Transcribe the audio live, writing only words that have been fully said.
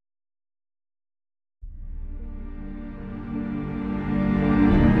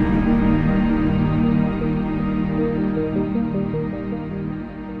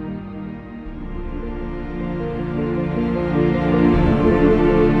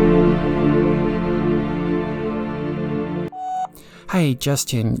Hi,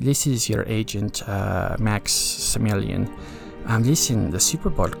 Justin. This is your agent, Max Samelian. Listen, the Super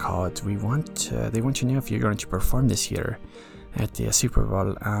Bowl card. They want to know if you're going to perform this year at the Super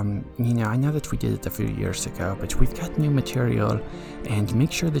Bowl. I know that we did it a few years ago, but we've got new material, and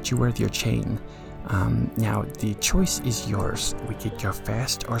make sure that you wear your chain. Now, the choice is yours. We could go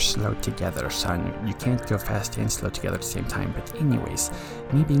fast or slow together, son. You can't go fast and slow together at the same time. But anyways,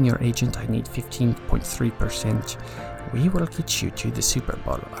 me being your agent, I need 15.3%. We will get you to the Super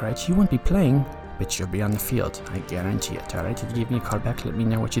Bowl, alright? You won't be playing, but you'll be on the field. I guarantee it, alright? Give me a call back. Let me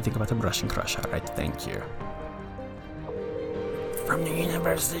know what you think about the brush and crush, alright? Thank you. From the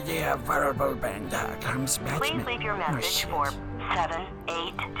University of Verbal Band comes Batman. Please leave your message for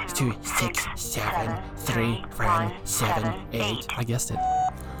 782673738. I guessed it.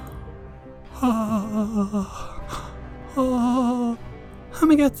 Oh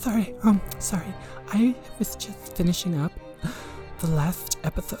my god, sorry. Sorry. I was just finishing up the last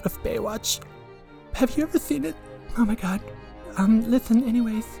episode of Baywatch. Have you ever seen it? Oh my god. Listen,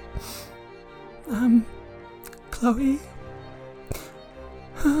 anyways. Chloe.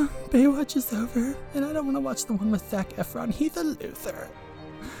 Baywatch is over, and I don't want to watch the one with Zac Efron. He's a loser.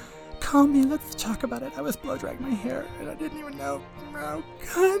 Call me, let's talk about it. I was blow drying my hair, and I didn't even know. Oh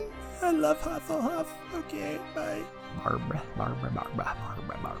god. I love Hasselhoff. Okay, bye. Barbara.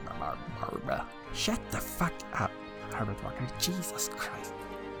 Shut the fuck up, Herbert Walker. Jesus Christ.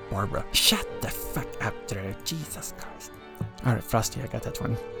 Barbara, shut the fuck up there. Jesus Christ. Alright, Frosty, I got that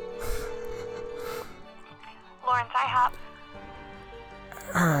one. Lawrence IHOP.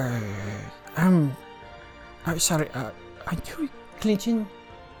 Sorry, I do Clinton.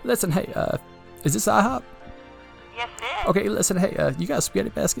 Listen, hey, is this IHOP? Yes, it is. Okay, listen, hey, you got spaghetti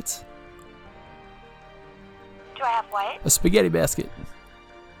baskets? Do I have what? A spaghetti basket.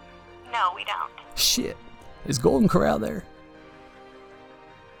 No, we don't. Shit. Is Golden Corral there?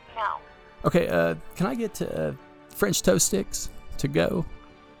 No. Okay, can I get French toast sticks to go?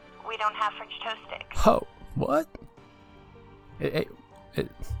 We don't have French toast sticks. Oh, what? Hey,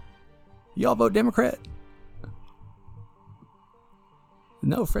 y'all vote Democrat?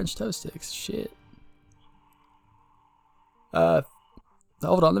 No French toast sticks. Shit.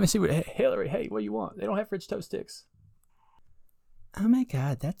 Hold on. Let me see what Hillary. Hey, what do you want? They don't have French toast sticks. Oh my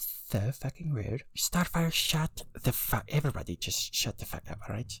god, that's so fucking rude. Starfire, shut the fuck. Everybody, just shut the fuck up,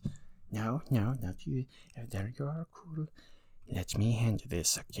 alright? No, not you. There you are, cool. Let me handle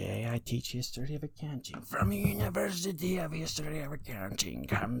this, okay? I teach history of accounting. From the University of History of Accounting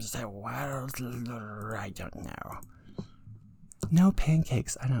comes the world. I don't know. No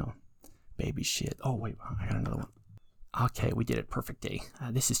pancakes, I know. Baby shit. Oh, wait, I got another one. Okay, we did it. Perfect day.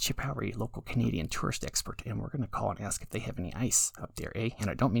 This is Chip Howery, local Canadian tourist expert, and we're going to call and ask if they have any ice up there, eh? And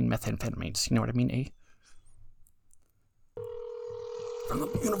I don't mean methamphetamines. You know what I mean, eh? From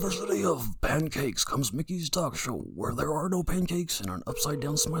the University of Pancakes comes Mickey's Talk Show, where there are no pancakes and an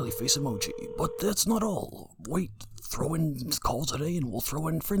upside-down smiley face emoji. But that's not all. Wait, throw in calls today and we'll throw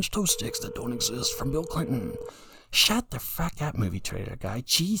in French toast sticks that don't exist from Bill Clinton. Shut the fuck up, movie trailer guy.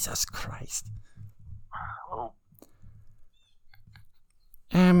 Jesus Christ. Hello?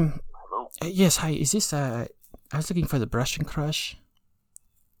 Hello? Yes, hi, is this, I was looking for the brush and crush.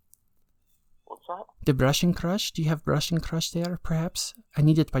 What's that? The brush and crush? Do you have brush and crush there, perhaps? I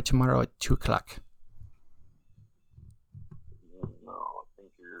need it by tomorrow at 2 o'clock. No, I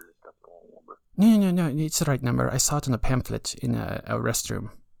think you're got the wrong number. No, it's the right number. I saw it in a pamphlet in a restroom.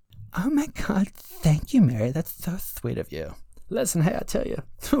 Oh my god, thank you, Mary. That's so sweet of you. Listen, hey, I tell you.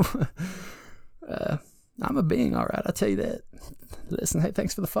 I'm a being, all right, I'll tell you that. Listen, hey,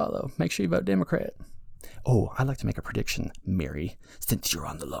 thanks for the follow. Make sure you vote Democrat. Oh, I'd like to make a prediction, Mary, since you're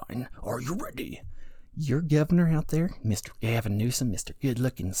on the line. Are you ready? Your governor out there, Mr. Gavin Newsom, Mr.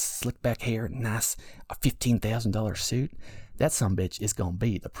 Good-looking, slick-back hair, nice, a $15,000 suit, that sumbitch is going to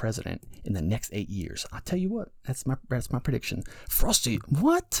be the president in the next 8 years. I'll tell you what, that's my prediction. Frosty,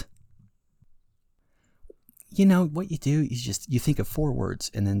 what? You know, what you do is you think of 4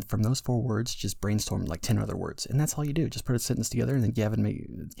 words, and then from those 4 words, just brainstorm like 10 other words. And that's all you do. Just put a sentence together, and then Gavin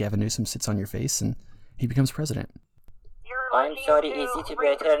Newsom sits on your face, and he becomes president. I'm sorry, is it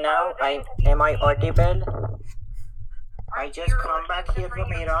better now? Am I audible? I just come back here from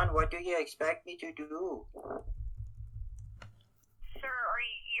Iran. What do you expect me to do? Sir,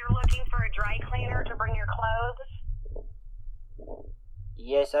 you're looking for a dry cleaner to bring your clothes?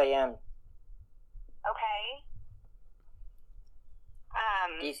 Yes, I am. Okay.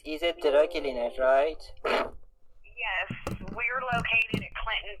 This is a dry cleaner, right? Yes, we're located at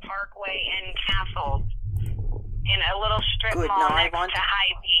Clinton Parkway in Castle, in a little strip Good, mall now I next want- to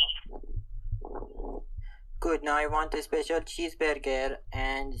Hy-Vee. Good, now I want a special cheeseburger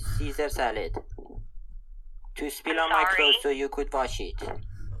and Caesar salad. To spill on my clothes so you could wash it.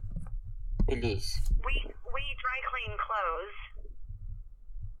 Please. We dry clean clothes.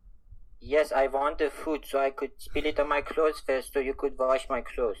 Yes, I want the food so I could spill it on my clothes first so you could wash my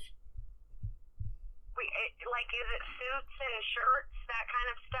clothes. Is it suits and shirts, that kind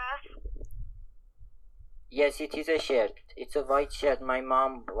of stuff? Yes, it is a shirt. It's a white shirt. My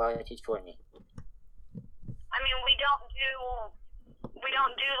mom bought it for me. I mean, we don't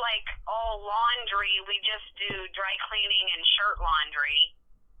do like all laundry. We just do dry cleaning and shirt laundry.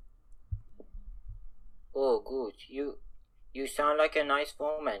 Oh, good. You sound like a nice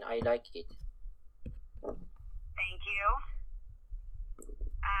woman. I like it. Thank you.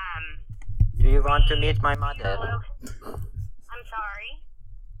 Do you want to meet my mother? I'm sorry?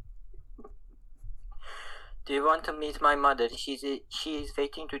 Do you want to meet my mother? She is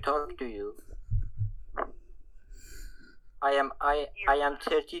waiting to talk to you. I am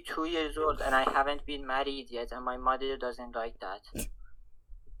 32 years old and I haven't been married yet, and my mother doesn't like that.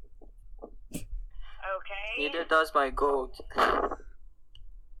 Okay. Neither does my goat.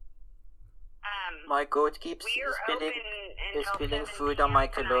 My goat keeps spilling food on my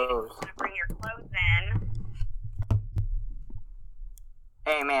clothes. Bring your clothes in.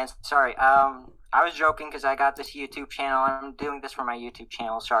 Hey man, sorry. I was joking because I got this YouTube channel. I'm doing this for my YouTube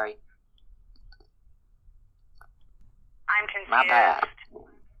channel. Sorry. I'm confused. My bad.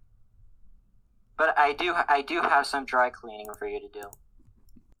 But I do have some dry cleaning for you to do.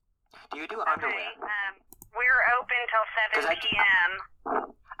 Do you do underwear? Okay. We're open till 7 p.m.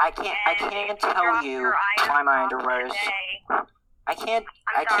 I can't tell you why my underwear is. I can't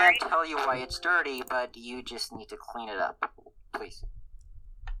tell you why it's dirty, but you just need to clean it up, please.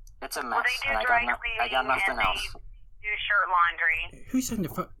 It's a mess, well, and I got nothing else. Do shirt laundry. Who's on the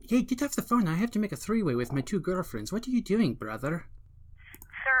phone? Hey, get off the phone. I have to make a three-way with my two girlfriends. What are you doing, brother?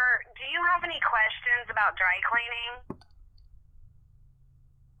 Sir, do you have any questions about dry cleaning?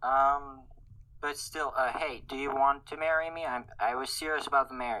 But still, hey, do you want to marry me? I was serious about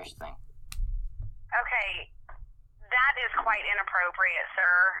the marriage thing. Okay, that is quite inappropriate,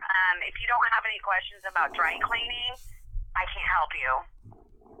 sir. If you don't have any questions about dry cleaning, I can't help you.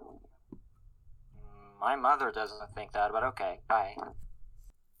 My mother doesn't think that, but okay, bye.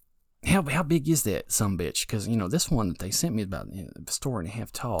 How big is that sumbitch? Because, this one that they sent me is about a story and a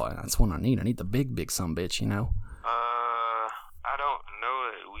half tall. And that's one I need. I need the big sumbitch, I don't know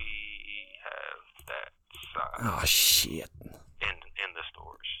that we have that size. Oh, shit. In the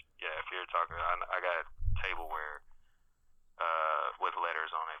stores. Yeah, if you're talking, I got tableware with letters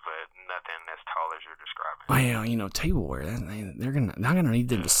on it, but nothing as tall as you're describing. Well, tableware. I'm gonna need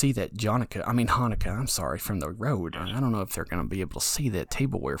them to see that Hanukkah. I'm sorry, from the road. I don't know if they're gonna be able to see that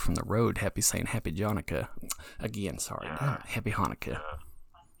tableware from the road. Happy Hanukkah. Again, sorry. Happy Hanukkah.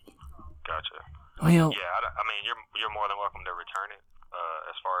 Gotcha. Well, yeah, I mean, you're more than welcome to return it.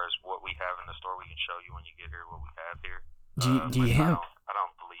 As far as what we have in the store, we can show you when you get here what we have here. Do you have? I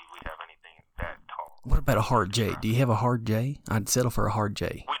don't believe we have anything that tall. What about a hard J? Do you have a hard J? I'd settle for a hard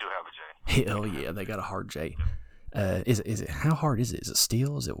J. We do have a J. Hell yeah, they got a hard J. Is it? How hard is it? Is it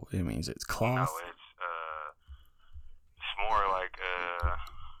steel? Is it cloth? No, it's more like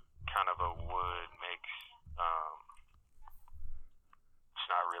kind of a wood mix.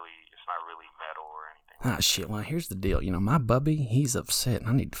 It's not really metal or anything. Ah, shit. Well, here's the deal. My bubby, he's upset, and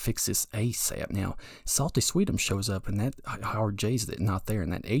I need to fix this ASAP. Now, Salty Sweet'em shows up, and that hard J's not there,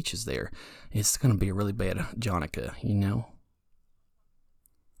 and that H is there. It's going to be a really bad Jonica, Yeah, that's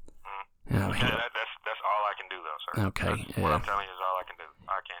all I can do, though, sir. Okay. What I'm telling you is all I can do.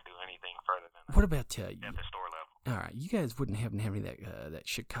 I can't do anything further than that. What about at the store level? All right, you guys wouldn't happen to have any of that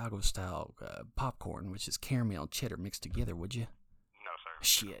Chicago-style popcorn, which is caramel and cheddar mixed together, would you? No, sir.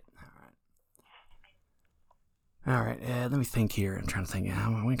 Shit. All right, let me think here. I'm trying to think.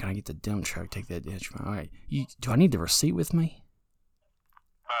 When can I get the dump truck? Take that ditch. All right. Do I need the receipt with me?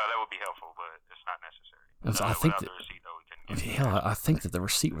 That would be helpful, but it's not necessary. I think without the receipt, though, we couldn't get it. I think that the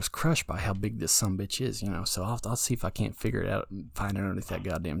receipt was crushed by how big this sumbitch is. So I'll see if I can't figure it out and find out underneath that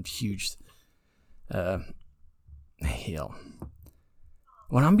goddamn huge. Hell.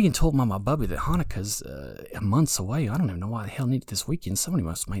 When I'm being told by my bubby that Hanukkah's months away, I don't even know why the hell I need it this weekend. Somebody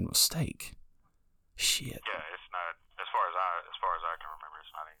must have made a mistake. Shit. Yeah, it's not. As far as I can remember,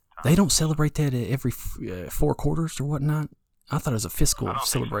 it's not any time. They don't celebrate that every 4 quarters or whatnot. I thought it was a fiscal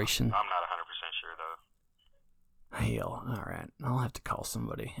celebration. So. I'm not 100% sure though. Hell, all right. I'll have to call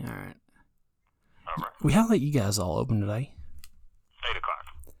somebody. All right. All right. Well, how late you guys all open today? 8 o'clock.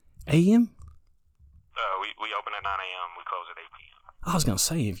 A.M. We open at 9 a.m. We close at 8 p.m. I was gonna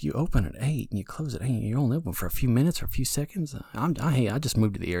say, if you open at 8 and you close at 8, you're only open for a few minutes or a few seconds. I just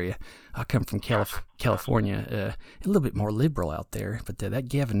moved to the area. I come from California, a little bit more liberal out there. But that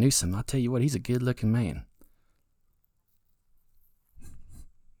Gavin Newsom, I'll tell you what, he's a good-looking man.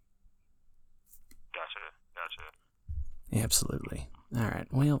 Gotcha. Absolutely. All right.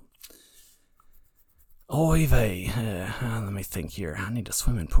 Well, oy vey. Let me think here. I need a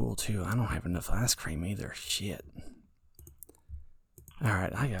swimming pool too. I don't have enough ice cream either. Shit. All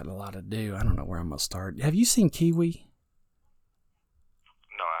right, I got a lot to do. I don't know where I'm going to start. Have you seen kiwi?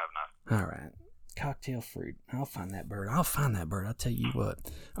 No, I have not. All right. Cocktail fruit. I'll find that bird. I'll tell you what.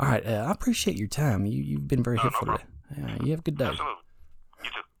 All right, I appreciate your time. You've been very helpful today. You have a good day. Absolutely. You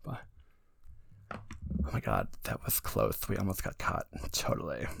too. Bye. Oh, my God. That was close. We almost got caught.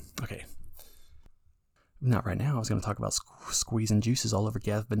 Totally. Okay. Not right now. I was going to talk about squeezing juices all over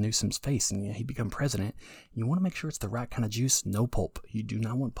Gavin Newsom's face, and he become president. You want to make sure it's the right kind of juice. No pulp. You do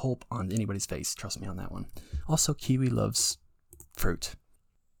not want pulp on anybody's face. Trust me on that one. Also, Kiwi loves fruit.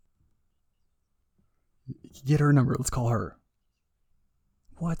 Get her number. Let's call her.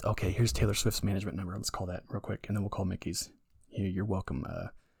 What? Okay, here's Taylor Swift's management number. Let's call that real quick, and then we'll call Mickey's. You're welcome.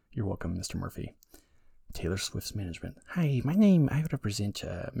 You're welcome, Mr. Murphy. Taylor Swift's management. Hi, I represent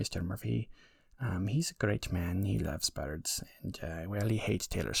Mr. Murphy. He's a great man. He loves birds. And, he hates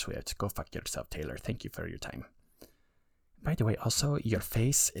Taylor Swift. Go fuck yourself, Taylor. Thank you for your time. By the way, also, your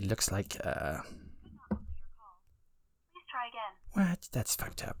face, it looks like, Please try again. What? That's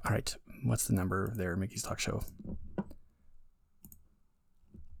fucked up. All right. What's the number there, Mickey's Talk Show?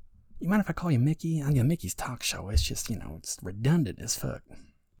 You mind if I call you Mickey? I'm Mickey's Talk Show. It's just, it's redundant as fuck.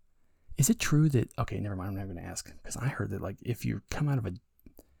 Is it true that... Okay, never mind. I'm not going to ask. Because I heard that, if you come out of a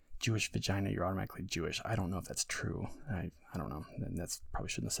Jewish vagina, you're automatically Jewish. I don't know if that's true. I don't know. That's probably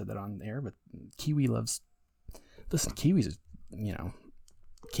shouldn't have said that on the air, but Kiwi loves... Listen, Kiwis is,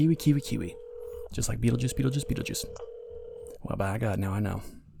 Kiwi. Just like Beetlejuice. Well, by God, now I know.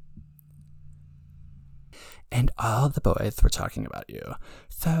 And all the boys were talking about you.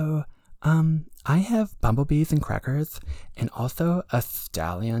 So, I have bumblebees and crackers, and also a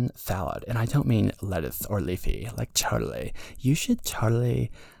stallion salad. And I don't mean lettuce or leafy, totally. You should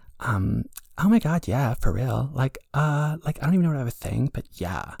totally... oh my God, yeah, for real. I don't even know what I was saying, but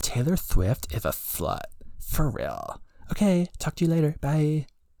yeah. Taylor Swift is a slut. For real. Okay, talk to you later. Bye.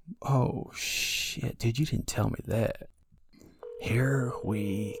 Oh, shit, dude, you didn't tell me that. Here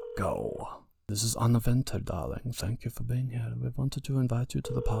we go. This is Unvented, darling. Thank you for being here. We wanted to invite you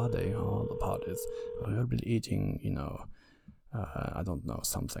to the party. All the parties. We'll be eating, I don't know,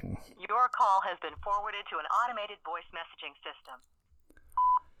 something. Your call has been forwarded to an automated voice messaging system.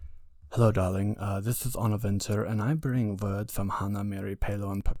 Hello, darling. This is Unvented, and I bring word from Hannah, Mary, Palo,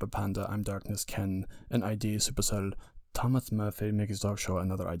 and Pepper Panda. I'm Darkness Ken, an ID, Supercell, Thomas Murphy, Mickey's Dog Show,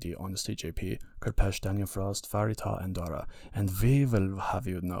 another ID, Honesty JP, Kirpesh, Daniel Frost, Farita, and Dora. And we will have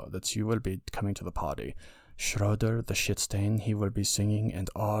you know that you will be coming to the party. Schroeder, the shit stain, he will be singing, and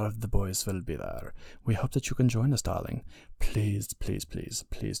all of the boys will be there. We hope that you can join us, darling. Please,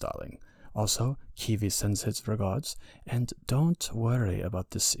 darling. Also, Kiwi sends his regards, and don't worry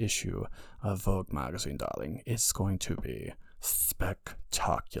about this issue of Vogue magazine, darling. It's going to be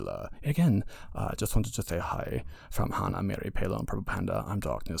spectacular. Again, just wanted to say hi from Hannah, Mary, Palo, and Purple Panda. I'm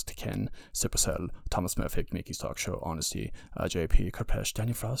Darkness, Ken, Supercell, Thomas Murphy, Mickey's Talk Show, Honesty, JP, Karpesh,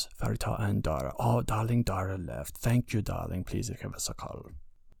 Danny Frost, Farita, and Dara. Oh, darling, Dara left. Thank you, darling. Please give us a call.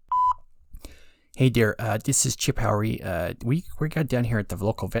 Hey dear, this is Chip Howery. We got down here at the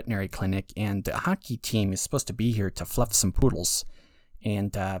local veterinary clinic, and the hockey team is supposed to be here to fluff some poodles.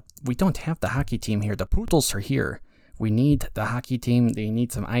 And we don't have the hockey team here. The poodles are here. We need the hockey team. They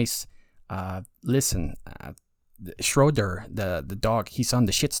need some ice. Listen, Schroeder, the dog, he's on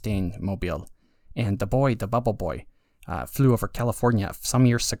the shit stain mobile. And the boy, the bubble boy, flew over California some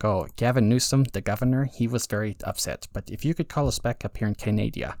years ago. Gavin Newsom, the governor, he was very upset. But if you could call us back up here in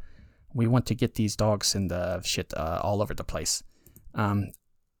Canada, we want to get these dogs in the shit all over the place.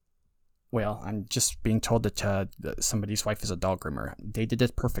 Well, I'm just being told that somebody's wife is a dog groomer. They did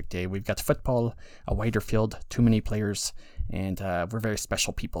it perfect. We've got football, a wider field, too many players, and we're very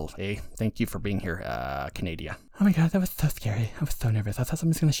special people. Thank you for being here, Canada. Oh my God, that was so scary. I was so nervous. I thought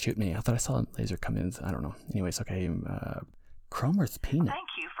somebody was going to shoot me. I thought I saw a laser come in. I don't know. Anyways, okay. Cromer's Peanut. Thank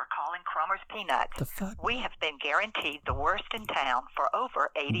you for calling Cromer's Peanuts. The fuck? We have been guaranteed the worst in town for over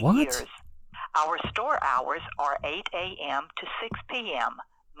 80 What? years. Our store hours are 8 a.m. to 6 p.m.,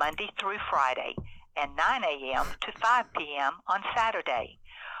 Monday through Friday, and 9 a.m. to 5 p.m. on Saturday.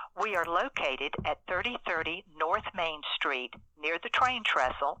 We are located at 3030 North Main Street, near the train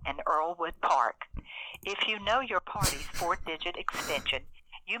trestle in Earlwood Park. If you know your party's 4-digit extension,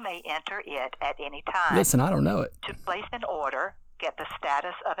 you may enter it at any time. Listen, I don't know it. To place an order, get the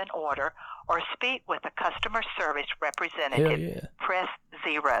status of an order, or speak with a customer service representative, press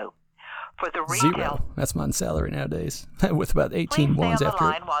 0. For the retail... 0. That's my salary nowadays. With about 18 Please ones stay on after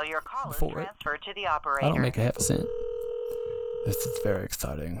the line while your call is transferred to the operator. I don't make a half a cent. This is very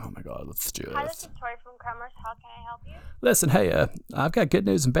exciting. Oh my God, let's do this. Hi, this is Tori from Crummers. How can I help you? Listen, hey, I've got good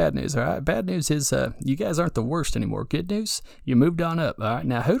news and bad news, all right? Bad news is you guys aren't the worst anymore. Good news, you moved on up, all right?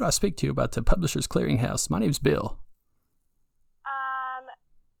 Now, who do I speak to about the Publishers Clearinghouse? My name's Bill.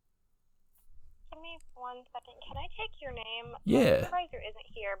 Give me 1 second. Can I take your name? Yeah. The supervisor isn't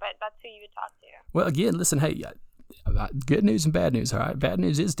here, but that's who you would talk to. Well, again, listen, hey, good news and bad news, all right? Bad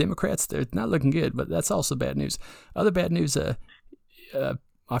news is Democrats, they're not looking good, but that's also bad news. Other bad news,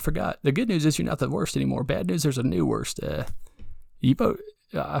 I forgot. The good news is you're not the worst anymore. Bad news, there's a new worst. You both,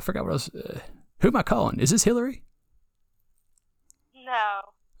 I forgot what I was, who am I calling? Is this Hillary? No.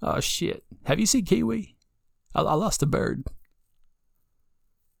 Oh, shit. Have you seen Kiwi? I lost a bird.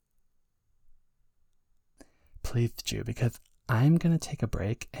 Please, Jew, because I'm going to take a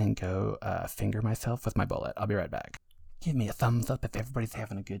break and go finger myself with my bullet. I'll be right back. Give me a thumbs up if everybody's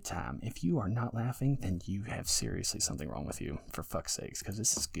having a good time. If you are not laughing, then you have seriously something wrong with you, for fuck's sakes, because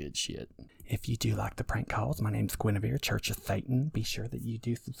this is good shit. If you do like the prank calls, my name's Guinevere, Church of Satan. Be sure that you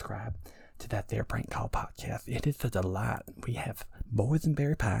do subscribe to that there prank call podcast. It is a delight. We have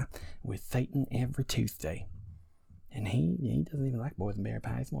boysenberry pie with Satan every Tuesday. And he doesn't even like boysenberry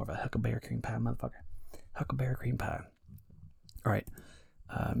pie. He's more of a huckleberry cream pie motherfucker. Huckleberry cream pie. All right.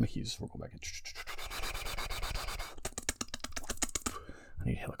 Mickey's, we'll go back. I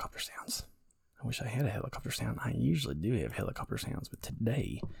need helicopter sounds. I wish I had a helicopter sound. I usually do have helicopter sounds, but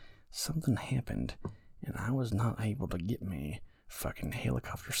today something happened and I was not able to get me fucking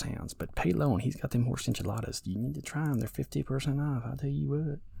helicopter sounds. But pay low, and he's got them horse enchiladas. You need to try them. They're 50% off. I'll tell you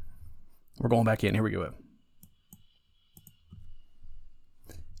what. We're going back in. Here we go.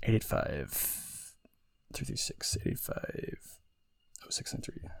 885 336 885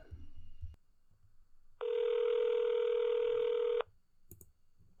 0693.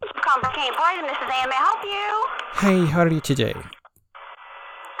 Complicated Poison, this is Ann. May I help you? Hey, how are you today?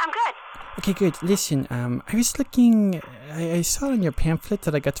 I'm good. Okay, good. Listen, I was looking, I saw in your pamphlet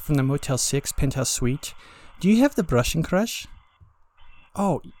that I got from the Motel 6 penthouse suite. Do you have the brush and crush?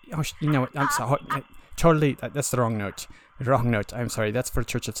 Oh, you know what? I'm sorry. Totally, that's the wrong note. Wrong note. I'm sorry. That's for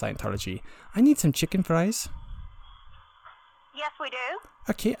Church of Scientology. I need some chicken fries. Yes, we do.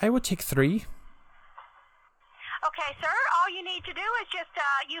 Okay, I will take 3. Okay, sir. All you need to do is just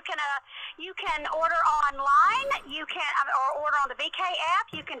you can order online. You can or order on the BK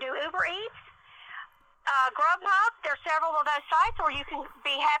app. You can do Uber Eats, Grubhub. There's several of those sites, or you can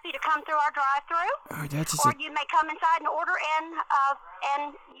be happy to come through our drive-through. Oh, or you may come inside and order,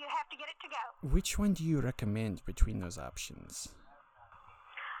 and you have to get it to go. Which one do you recommend between those options?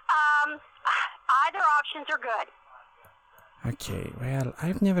 Either options are good. Okay, well,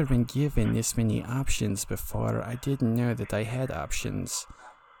 I've never been given this many options before. I didn't know that I had options.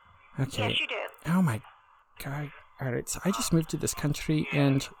 Okay. Yes, you do. Oh my God. Alright, so I just moved to this country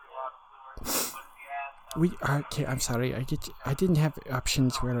and okay, I'm sorry. I didn't have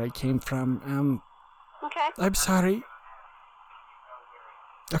options where I came from. Okay. I'm sorry.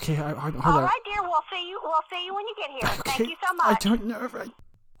 Okay, hold on. All right, dear. We'll see you when you get here. Okay, Thank you so much. I don't know if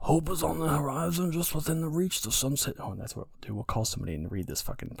hope is on the horizon, just within the reach of sunset. Oh, that's what we'll do. We'll call somebody and read this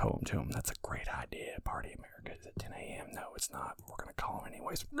fucking poem to them. That's a great idea. Party America is at 10 a.m. No, it's not. We're going to call them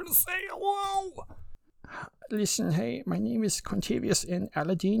anyways. We're going to say hello. Listen, hey, my name is Quintavious and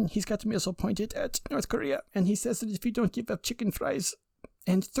Aladdin. He's got a missile pointed at North Korea, and he says that if you don't give up chicken fries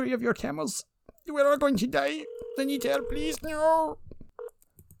and 3 of your camels, you are all going to die. I need help, please. No.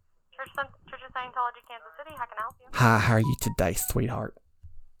 Church of Scientology, Kansas City. How can I help you? Hi, how are you today, sweetheart?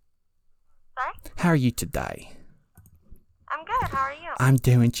 Sorry? How are you today? I'm good. How are you? I'm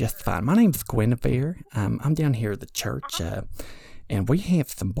doing just fine. My name's Guinevere. I'm down here at the church, and we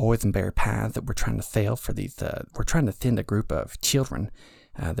have some boysenberry pie that we're trying to sell for these. We're trying to send a group of children.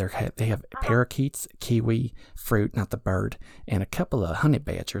 They have parakeets, kiwi, fruit, not the bird, and a couple of honey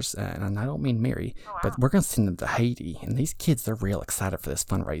badgers. And I don't mean Mary, but we're going to send them to Haiti. And these kids, they're real excited for this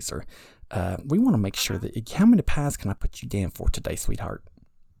fundraiser. We want to make sure that. How many pies can I put you down for today, sweetheart?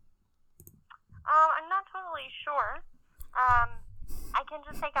 I'm not totally sure. I can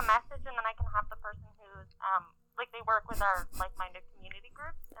just take a message and then I can have the person who's, they work with our like-minded community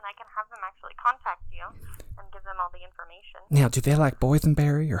groups, and I can have them actually contact you and give them all the information. Now, do they like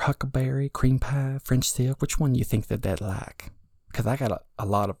boysenberry or huckleberry, cream pie, French silk? Which one do you think that they'd like? Because I got a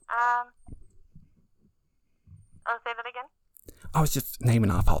lot of... Oh, say that again? I was just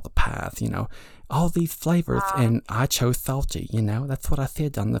naming off all the pies, all these flavors, and I chose salty, That's what I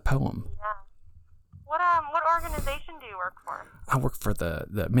said on the poem. Yeah. What organization do you work for? I work for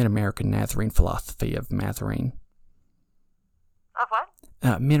the Mid-American Nazarene Philosophy of Nazarene. Of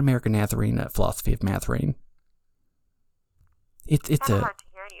what? Mid-American Nazarene Philosophy of Nazarene. It's kind of hard to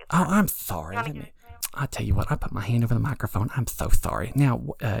hear you. Oh, I'm sorry. I tell you what, I put my hand over the microphone. I'm so sorry.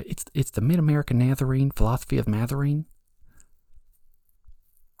 Now, it's the Mid-American Nazarene Philosophy of Nazarene.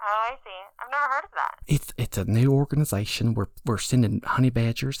 Oh, I see. I've never heard of that. It's a new organization. We're sending honey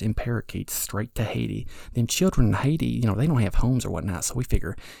badgers and parakeets straight to Haiti. Them children in Haiti, they don't have homes or whatnot, so we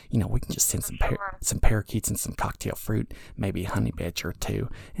figure, we can just send some parakeets and some cocktail fruit, maybe a honey badger or two,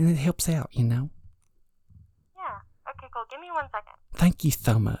 and it helps out, Yeah. Okay, cool. Give me 1 second. Thank you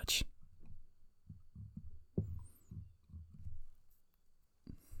so much.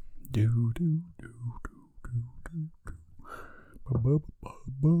 Do do do do do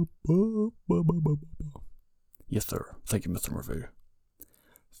do. Yes, sir. Thank you, Mr. Review.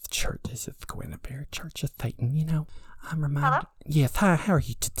 Church is Guinevere, Church of Satan, I'm reminded. Hello? Yes, hi, how are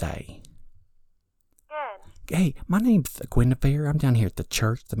you today? Good. Hey, my name's Guinevere. I'm down here at the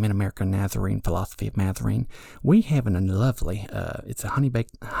church, the Mid-American Nazarene Philosophy of Nazarene. We having a lovely, it's a honey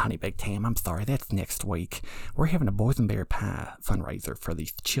baked ham. I'm sorry, that's next week. We're having a boysenberry pie fundraiser for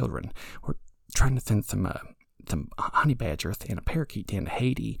these children. We're trying to send some honey badgers and a parakeet down to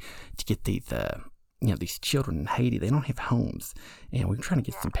Haiti to get these, these children in Haiti. They don't have homes, and we're trying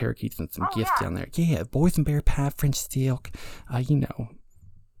to get some parakeets and some gifts down there. Yeah, boysenberry pie, French silk,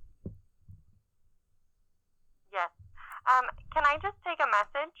 Yes. Can I just take a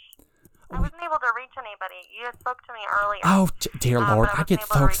message? I wasn't able to reach anybody. You had spoke to me earlier. Oh, dear Lord, I get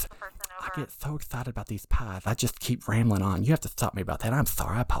so excited about these pies. I just keep rambling on. You have to stop me about that. I'm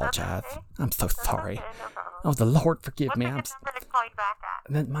sorry. I apologize. Okay. I'm so sorry. Okay, no problem. Oh, the Lord forgive me. What's a good number to call you back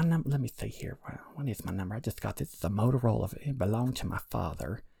at? Then my number. Let me see here. What is my number? I just got this. It's a Motorola. It belonged to my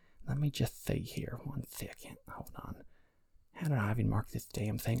father. Let me just see here. 1 second. Hold on. How did I even mark this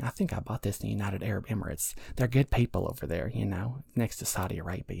damn thing? I think I bought this in the United Arab Emirates. They're good people over there, next to Saudi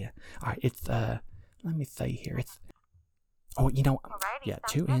Arabia. All right, it's, let me see here. It's, Alrighty,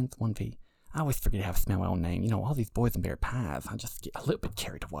 2 N's, 1 V. I always forget how to spell my own name. All these boysenberry pies, I just get a little bit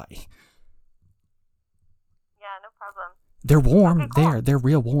carried away. Yeah, no problem. They're warm. Okay, cool. They're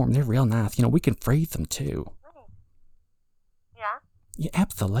real warm. They're real nice. We can freeze them too. Yeah? Yeah,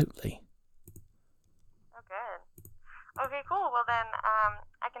 absolutely. Okay, cool. Well, then,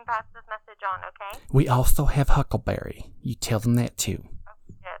 I can pass this message on, okay? We also have huckleberry. You tell them that, too. Oh,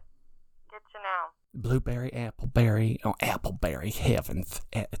 good to know. Blueberry, appleberry. Oh, appleberry. Heavens.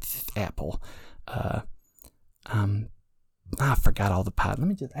 It's apple. I forgot all the pie. Let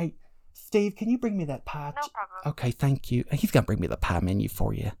me just... Hey, Steve, can you bring me that pie? No problem. Okay, thank you. He's going to bring me the pie menu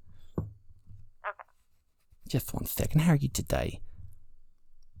for you. Okay. Just 1 second. How are you today?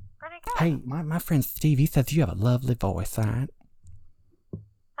 Pretty good. Hey, my friend Steve, he says you have a lovely voice, all right?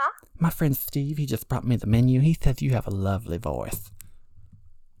 Huh? My friend Steve, he just brought me the menu. He says you have a lovely voice.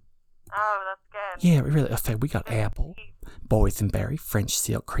 Oh, that's good. Yeah, really. Okay, we got apple, boysenberry, French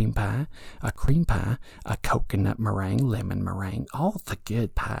silk cream pie, a coconut meringue, lemon meringue, all the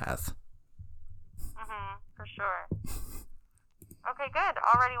good pies. For sure. Okay, good.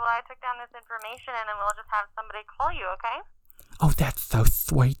 Alrighty, well, I took down this information, and then we'll just have somebody call you, okay? Oh, that's so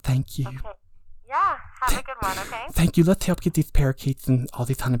sweet. Thank you. Okay. Yeah, have a good one, okay? Thank you. Let's help get these parakeets and all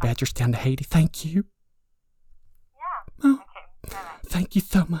these honey badgers down to Haiti. Thank you. Yeah. Oh, okay, bye-bye. Thank you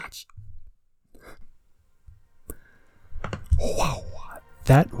so much. Wow.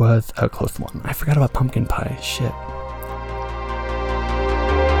 That was a close one. I forgot about pumpkin pie. Shit.